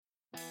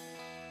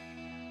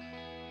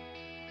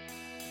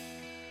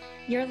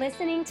You're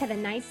listening to the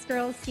Nice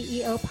Girls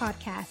CEO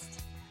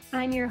podcast.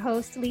 I'm your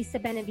host, Lisa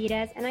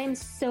Benavides, and I am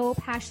so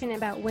passionate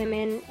about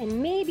women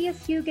and maybe a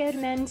few good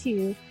men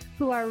too,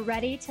 who are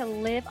ready to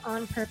live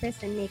on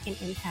purpose and make an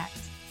impact.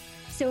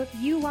 So if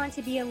you want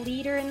to be a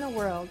leader in the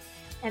world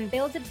and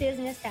build a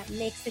business that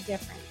makes a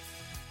difference,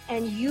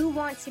 and you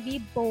want to be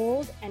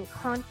bold and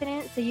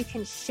confident so you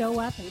can show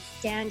up and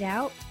stand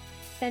out,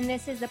 then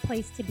this is the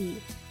place to be.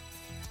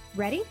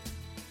 Ready?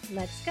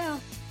 Let's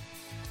go.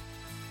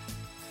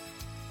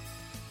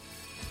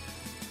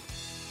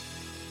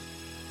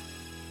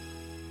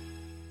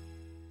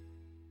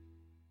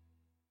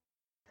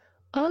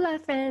 Hola,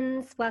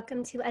 friends.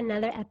 Welcome to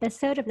another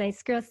episode of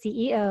Nice Girl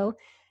CEO.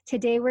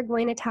 Today, we're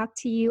going to talk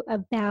to you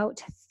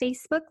about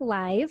Facebook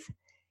Live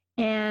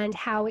and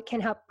how it can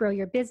help grow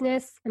your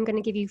business. I'm going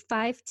to give you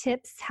 5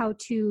 tips how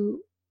to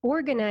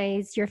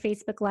organize your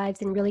Facebook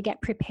Lives and really get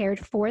prepared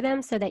for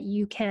them so that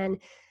you can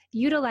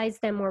utilize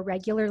them more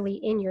regularly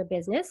in your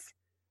business.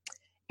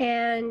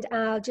 And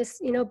I'll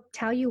just,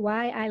 tell you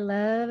why I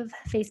love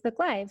Facebook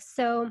Live.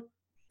 So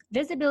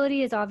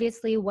visibility is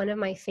obviously one of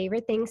my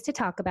favorite things to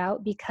talk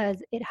about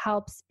because it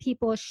helps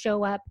people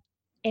show up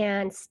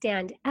and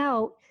stand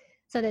out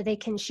so that they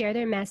can share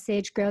their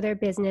message, grow their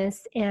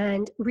business,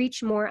 and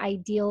reach more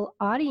ideal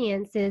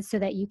audiences so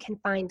that you can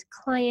find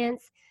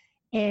clients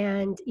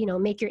and,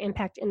 make your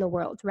impact in the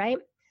world, right?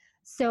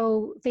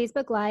 So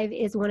Facebook Live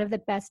is one of the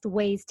best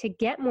ways to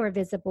get more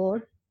visible.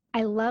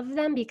 I love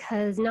them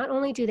because not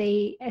only do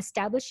they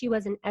establish you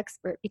as an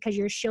expert because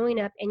you're showing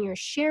up and you're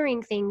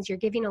sharing things, you're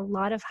giving a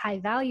lot of high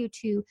value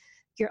to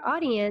your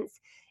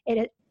audience.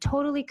 It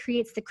totally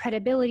creates the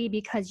credibility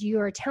because you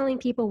are telling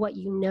people what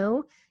you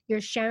know, you're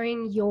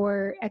sharing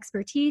your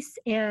expertise,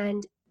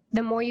 and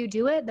the more you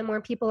do it, the more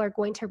people are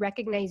going to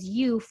recognize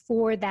you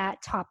for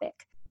that topic.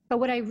 But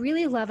what I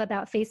really love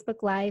about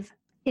Facebook Live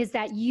is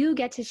that you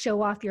get to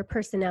show off your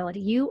personality.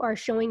 You are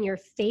showing your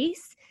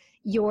face,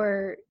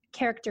 your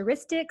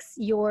characteristics,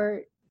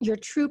 your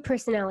true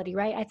personality,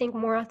 right? I think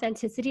more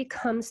authenticity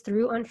comes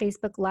through on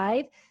Facebook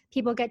Live.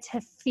 People get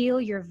to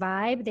feel your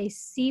vibe. They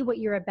see what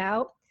you're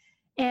about.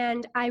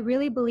 And I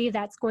really believe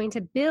that's going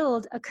to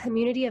build a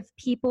community of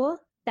people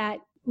that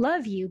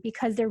love you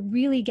because they're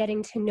really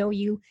getting to know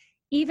you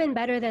even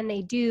better than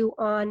they do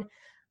on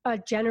a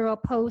general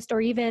post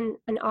or even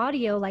an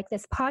audio like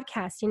this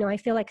podcast. I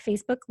feel like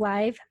Facebook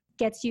Live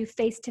gets you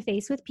face to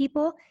face with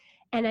people.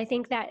 And I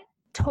think that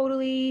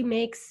totally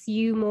makes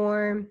you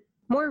more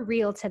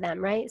real to them,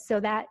 right? So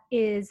that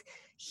is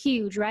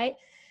huge, right?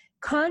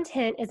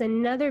 Content is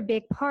another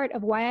big part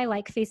of why I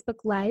like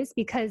Facebook Lives,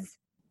 because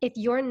if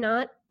you're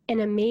not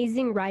an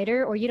amazing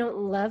writer or you don't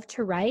love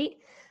to write,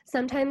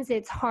 sometimes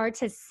it's hard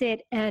to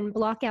sit and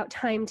block out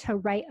time to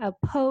write a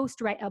post,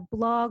 write a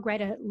blog,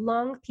 write a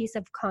long piece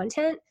of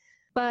content.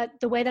 But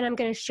the way that I'm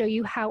going to show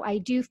you how I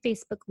do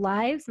Facebook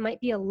Lives might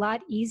be a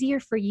lot easier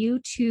for you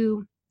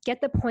to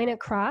get the point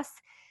across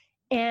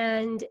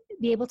and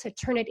be able to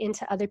turn it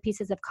into other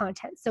pieces of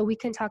content. So we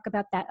can talk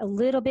about that a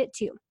little bit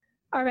too.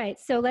 All right,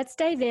 so let's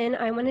dive in.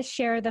 I want to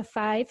share the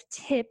 5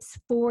 tips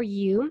for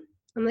you.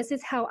 And this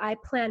is how I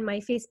plan my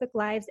Facebook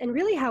Lives and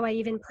really how I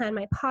even plan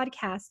my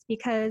podcast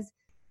because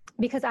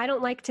I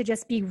don't like to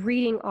just be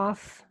reading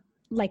off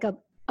like a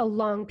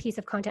long piece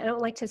of content. I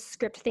don't like to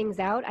script things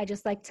out. I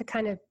just like to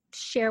kind of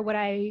share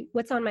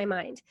what's on my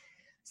mind.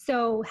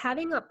 So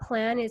having a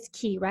plan is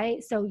key,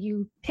 right? So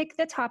you pick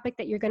the topic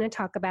that you're going to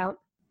talk about.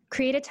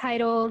 Create a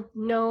title,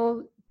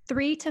 know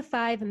 3 to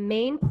 5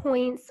 main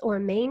points or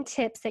main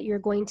tips that you're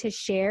going to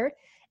share.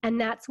 And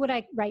that's what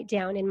I write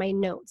down in my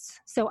notes.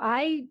 So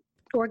I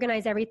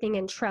organize everything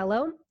in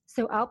Trello.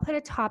 So I'll put a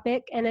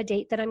topic and a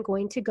date that I'm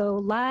going to go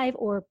live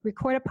or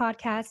record a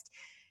podcast.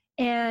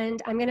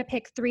 And I'm going to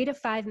pick 3 to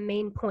 5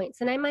 main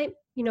points. And I might,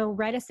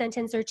 write a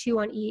sentence or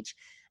 2 on each.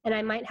 And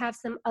I might have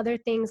some other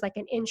things like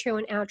an intro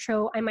and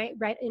outro. I might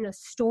write in a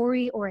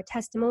story or a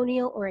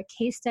testimonial or a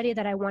case study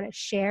that I want to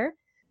share.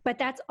 But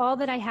that's all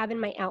that I have in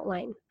my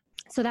outline.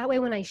 So that way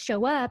when I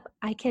show up,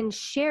 I can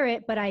share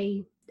it, but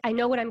I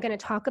know what I'm going to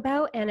talk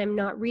about and I'm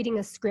not reading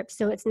a script,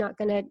 so it's not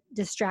going to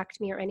distract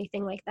me or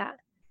anything like that.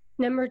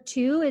 Number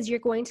 2 is you're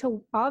going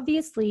to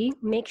obviously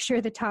make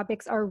sure the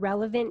topics are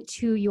relevant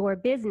to your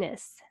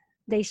business.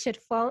 They should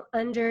fall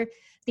under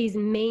these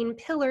main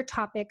pillar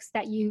topics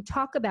that you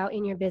talk about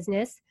in your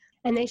business,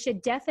 and they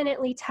should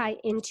definitely tie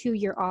into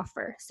your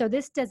offer. So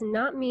this does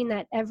not mean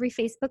that every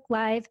Facebook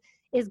Live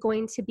is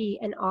going to be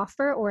an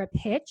offer or a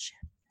pitch.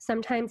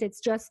 Sometimes it's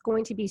just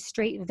going to be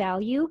straight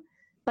value,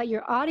 but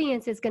your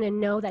audience is going to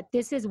know that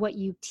this is what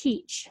you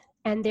teach,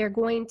 and they're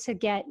going to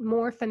get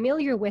more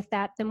familiar with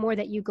that the more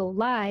that you go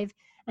live,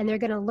 and they're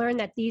going to learn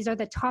that these are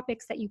the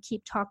topics that you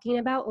keep talking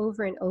about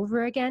over and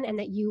over again, and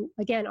that you,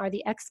 again, are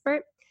the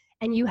expert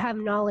and you have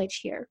knowledge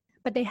here.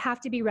 But they have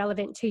to be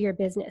relevant to your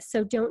business.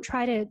 So don't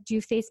try to do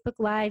Facebook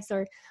Lives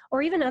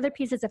or even other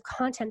pieces of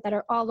content that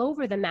are all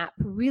over the map.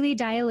 Really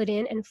dial it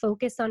in and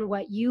focus on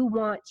what you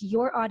want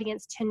your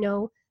audience to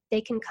know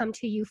they can come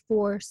to you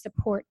for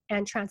support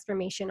and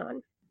transformation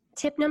on.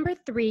 Tip number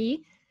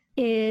 3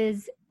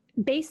 is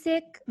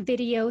Basic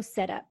video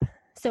setup.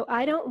 So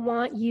I don't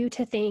want you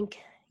to think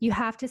you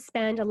have to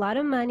spend a lot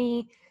of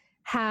money,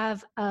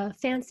 have a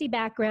fancy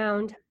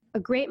background, a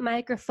great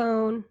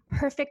microphone,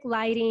 perfect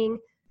lighting.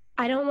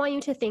 I don't want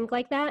you to think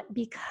like that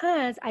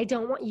because I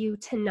don't want you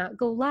to not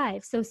go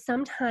live. So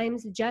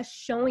sometimes just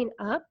showing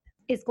up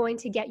is going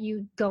to get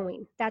you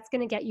going. That's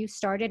going to get you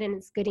started and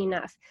it's good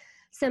enough.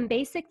 Some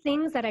basic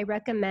things that I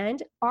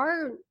recommend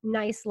are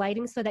nice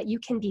lighting so that you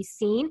can be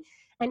seen.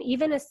 And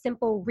even a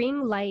simple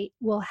ring light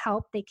will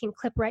help. They can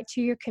clip right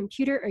to your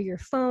computer or your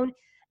phone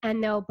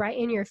and they'll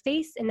brighten your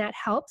face and that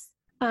helps.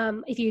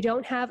 If you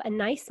don't have a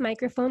nice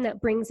microphone that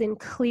brings in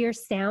clear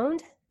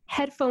sound,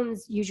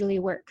 headphones usually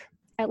work.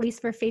 At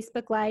least for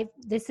Facebook Live,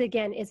 this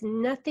again is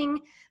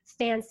nothing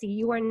fancy.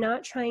 You are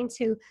not trying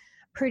to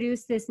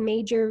produce this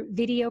major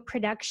video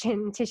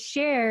production to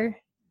share.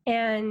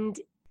 And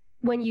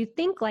when you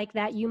think like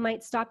that, you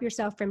might stop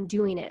yourself from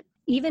doing it.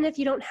 Even if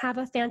you don't have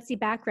a fancy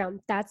background,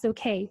 that's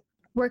okay.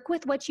 Work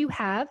with what you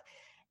have.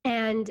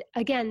 And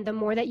again, the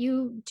more that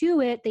you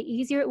do it, the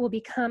easier it will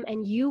become,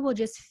 and you will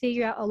just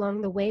figure out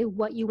along the way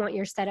what you want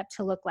your setup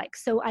to look like.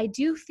 So I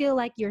do feel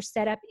like your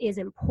setup is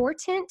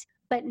important,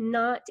 but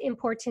not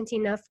important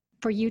enough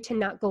for you to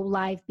not go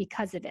live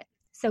because of it.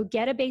 So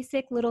get a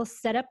basic little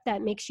setup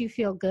that makes you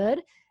feel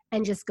good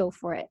and just go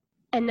for it.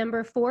 And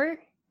number 4,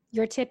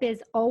 your tip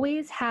is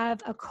always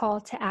have a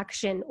call to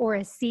action or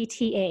a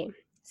CTA.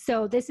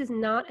 So this is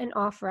not an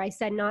offer. I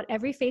said not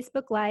every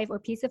Facebook Live or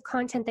piece of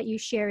content that you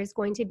share is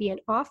going to be an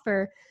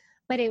offer,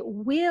 but it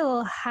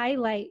will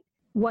highlight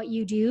what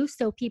you do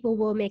so people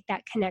will make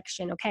that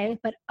connection, okay?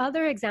 But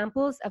other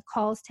examples of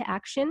calls to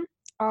action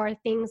are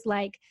things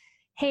like,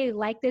 hey,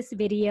 like this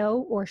video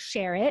or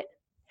share it.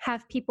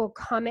 Have people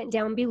comment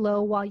down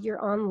below while you're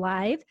on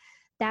live.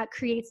 That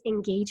creates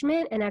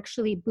engagement and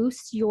actually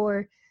boosts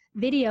your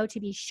video to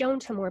be shown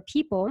to more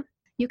people.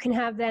 You can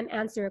have them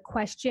answer a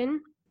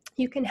question.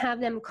 You can have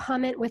them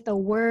comment with a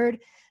word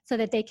so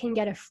that they can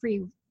get a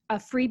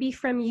freebie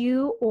from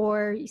you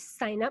or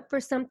sign up for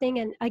something.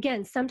 And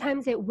again,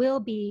 sometimes it will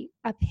be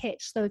a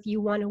pitch. So if you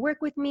want to work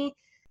with me,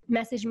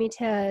 message me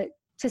to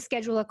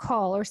schedule a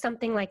call or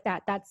something like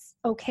that. That's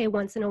okay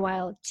once in a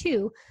while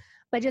too,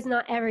 but just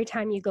not every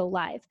time you go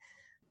live.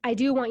 I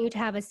do want you to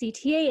have a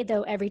CTA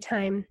though every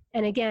time.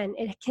 And again,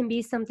 it can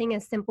be something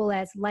as simple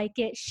as like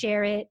it,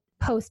 share it,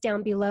 post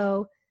down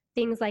below,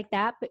 things like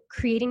that. But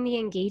creating the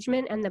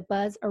engagement and the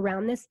buzz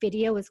around this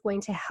video is going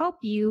to help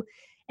you.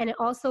 And it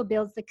also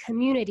builds the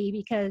community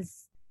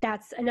because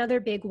that's another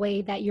big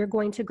way that you're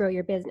going to grow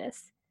your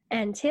business.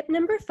 And tip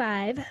number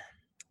 5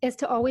 is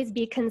to always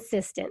be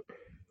consistent.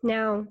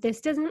 Now,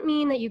 this doesn't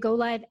mean that you go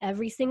live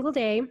every single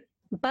day,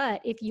 but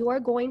if you are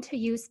going to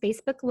use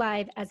Facebook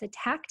Live as a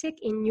tactic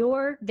in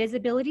your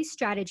visibility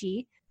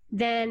strategy,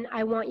 then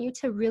I want you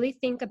to really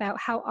think about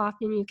how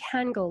often you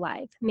can go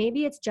live.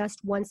 Maybe it's just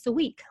once a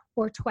week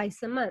or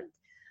twice a month.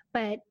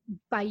 But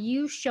by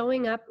you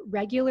showing up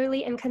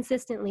regularly and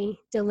consistently,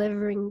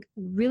 delivering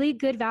really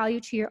good value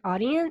to your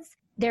audience,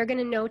 they're going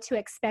to know to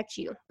expect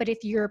you. But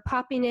if you're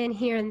popping in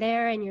here and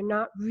there and you're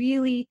not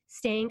really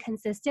staying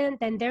consistent,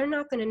 then they're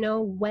not going to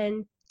know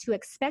when to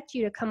expect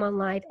you to come on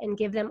live and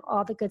give them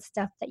all the good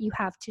stuff that you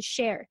have to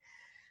share.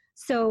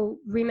 So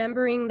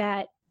remembering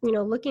that,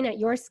 looking at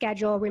your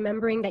schedule,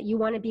 remembering that you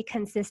want to be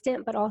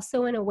consistent, but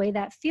also in a way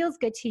that feels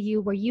good to you,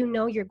 where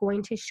you're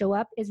going to show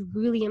up, is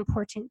really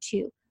important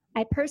too.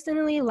 I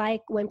personally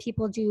like when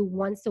people do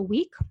once a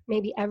week,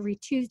 maybe every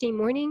Tuesday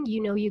morning,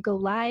 you go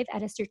live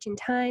at a certain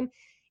time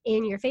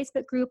in your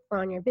Facebook group or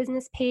on your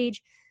business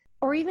page,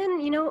 or even,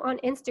 on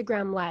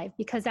Instagram Live,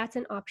 because that's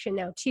an option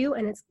now too.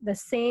 And it's the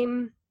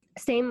same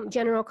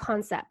general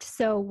concept.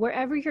 So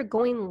wherever you're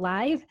going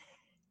live,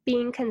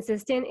 being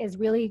consistent is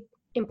really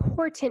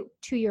important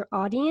to your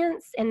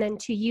audience and then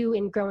to you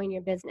in growing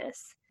your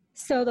business.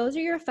 So those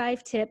are your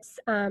 5 tips.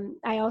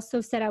 I also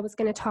said I was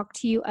going to talk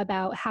to you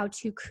about how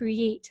to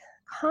create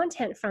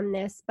content from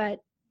this, but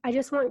I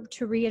just want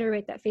to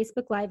reiterate that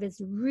Facebook Live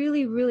is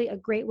really, really a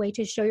great way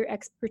to show your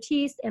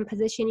expertise and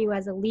position you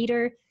as a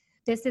leader.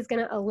 This is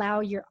going to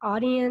allow your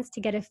audience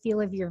to get a feel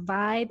of your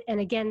vibe.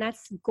 And again,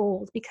 that's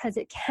gold because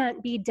it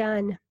can't be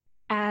done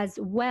as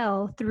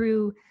well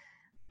through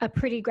a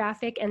pretty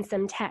graphic and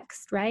some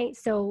text, right?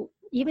 So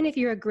even if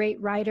you're a great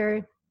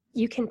writer,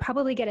 you can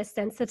probably get a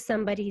sense of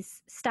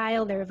somebody's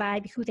style, their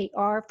vibe, who they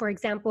are. For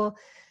example,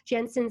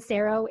 Jen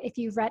Sincero, if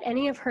you've read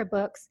any of her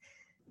books,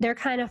 they're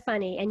kind of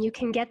funny and you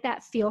can get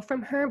that feel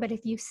from her. But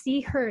if you see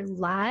her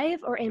live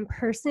or in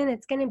person,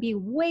 it's going to be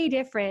way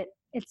different.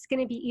 It's going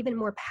to be even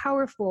more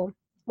powerful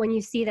when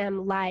you see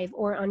them live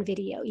or on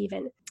video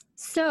even.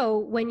 So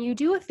when you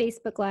do a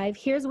Facebook Live,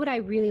 here's what I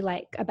really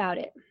like about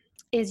it,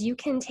 is you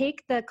can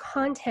take the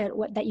content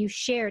that you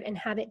shared and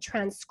have it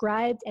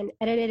transcribed and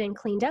edited and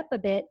cleaned up a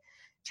bit,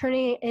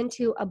 turning it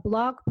into a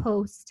blog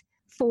post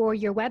for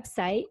your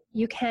website.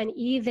 You can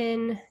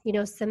even,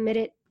 submit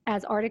it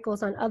as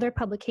articles on other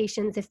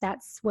publications if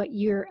that's what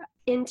you're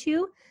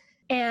into.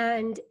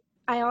 And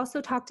I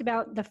also talked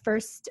about the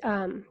first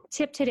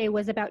tip today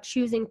was about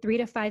choosing 3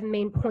 to 5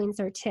 main points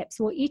or tips.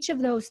 Well, each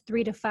of those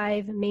 3 to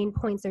 5 main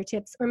points or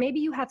tips, or maybe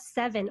you have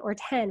 7 or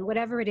 10,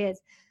 whatever it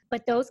is,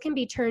 but those can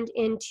be turned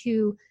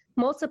into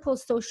multiple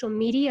social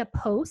media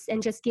posts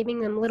and just giving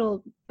them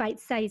little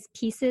bite-sized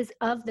pieces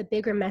of the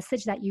bigger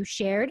message that you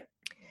shared.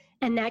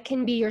 And that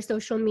can be your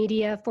social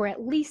media for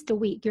at least a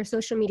week, your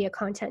social media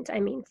content,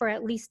 for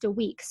at least a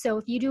week. So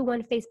if you do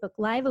one Facebook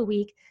Live a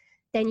week,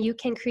 then you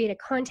can create a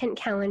content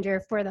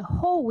calendar for the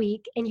whole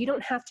week, and you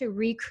don't have to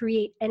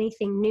recreate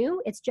anything new.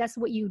 It's just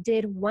what you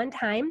did one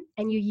time,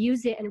 and you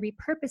use it and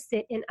repurpose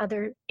it in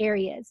other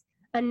areas.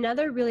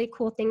 Another really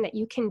cool thing that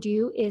you can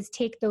do is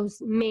take those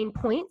main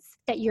points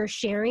that you're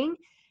sharing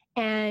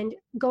and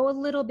go a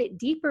little bit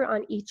deeper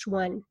on each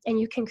one, and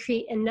you can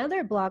create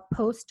another blog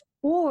post,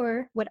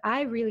 or what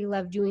I really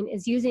love doing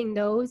is using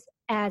those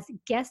as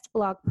guest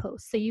blog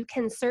posts. So you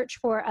can search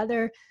for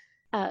other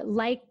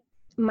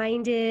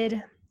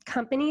like-minded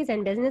companies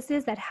and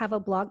businesses that have a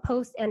blog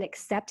post and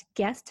accept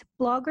guest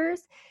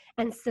bloggers,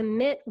 and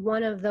submit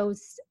one of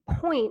those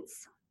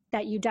points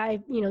that you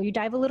dive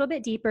a little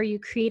bit deeper, you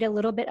create a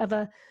little bit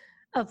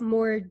of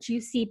more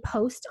juicy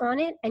post on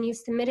it, and you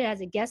submit it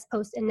as a guest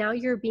post, and now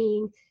you're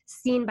being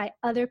seen by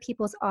other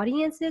people's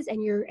audiences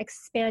and you're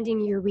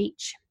expanding your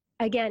reach.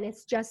 Again,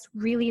 it's just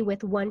really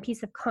with one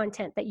piece of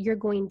content that you're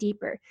going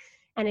deeper.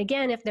 And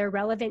again, if they're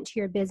relevant to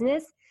your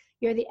business,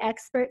 you're the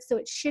expert, so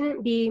it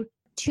shouldn't be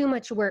too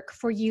much work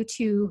for you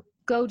to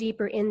go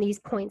deeper in these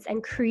points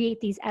and create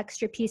these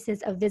extra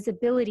pieces of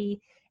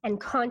visibility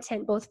and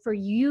content, both for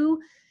you,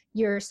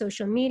 your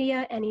social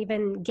media, and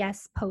even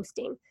guest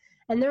posting.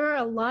 And there are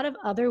a lot of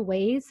other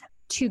ways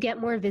to get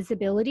more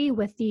visibility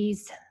with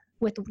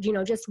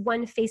just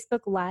one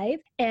Facebook Live,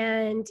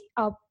 and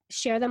I'll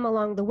share them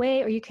along the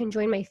way, or you can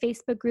join my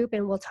Facebook group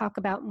and we'll talk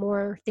about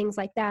more things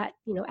like that.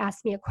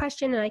 Ask me a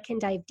question and I can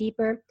dive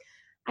deeper.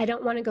 I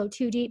don't want to go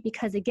too deep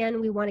because, again,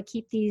 we want to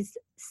keep these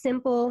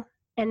simple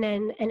and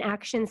then an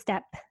action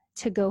step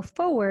to go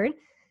forward.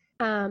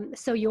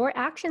 So your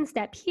action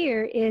step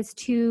here is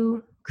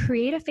to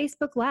create a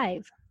Facebook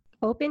Live.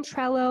 Open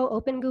Trello,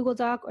 open Google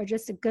Doc, or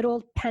just a good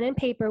old pen and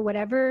paper,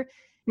 whatever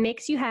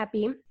makes you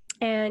happy,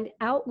 and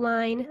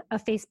outline a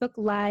Facebook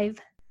Live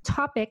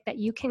topic that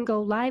you can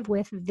go live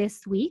with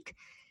this week,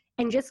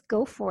 and just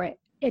go for it.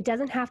 It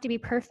doesn't have to be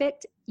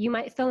perfect. You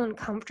might feel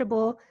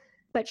uncomfortable,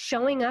 but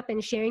showing up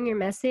and sharing your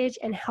message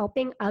and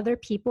helping other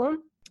people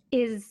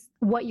is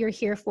what you're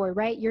here for,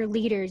 right? You're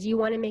leaders. You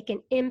want to make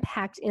an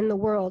impact in the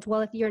world.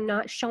 Well, if you're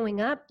not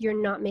showing up,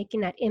 you're not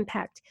making that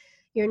impact.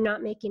 You're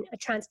not making a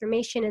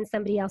transformation in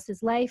somebody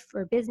else's life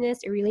or business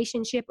or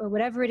relationship or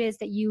whatever it is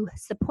that you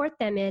support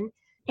them in.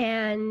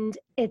 And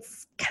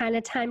it's kind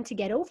of time to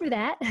get over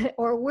that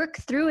or work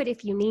through it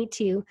if you need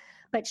to.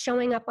 But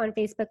showing up on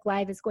Facebook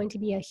Live is going to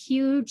be a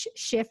huge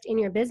shift in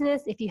your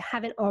business. If you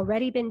haven't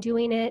already been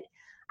doing it,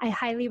 I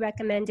highly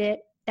recommend it.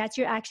 That's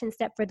your action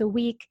step for the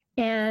week.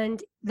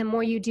 And the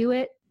more you do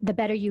it, the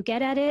better you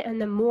get at it.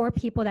 And the more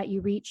people that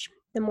you reach,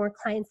 the more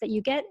clients that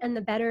you get, and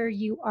the better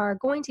you are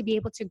going to be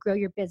able to grow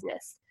your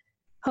business.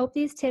 Hope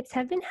these tips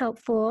have been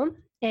helpful.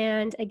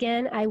 And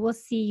again, I will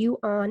see you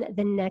on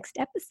the next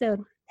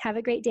episode. Have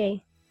a great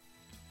day.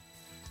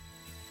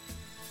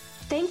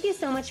 Thank you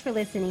so much for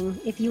listening.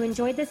 If you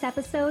enjoyed this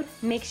episode,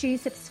 make sure you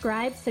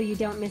subscribe so you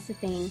don't miss a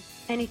thing.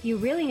 And if you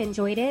really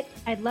enjoyed it,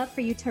 I'd love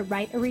for you to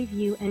write a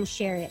review and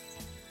share it.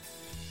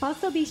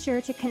 Also, be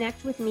sure to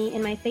connect with me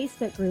in my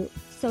Facebook group,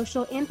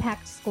 Social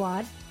Impact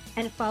Squad,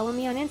 and follow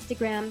me on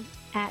Instagram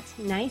at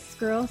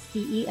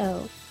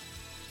NiceGirlCEO.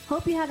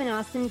 Hope you have an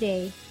awesome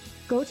day.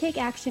 Go take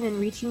action in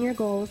reaching your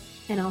goals,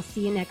 and I'll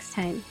see you next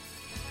time.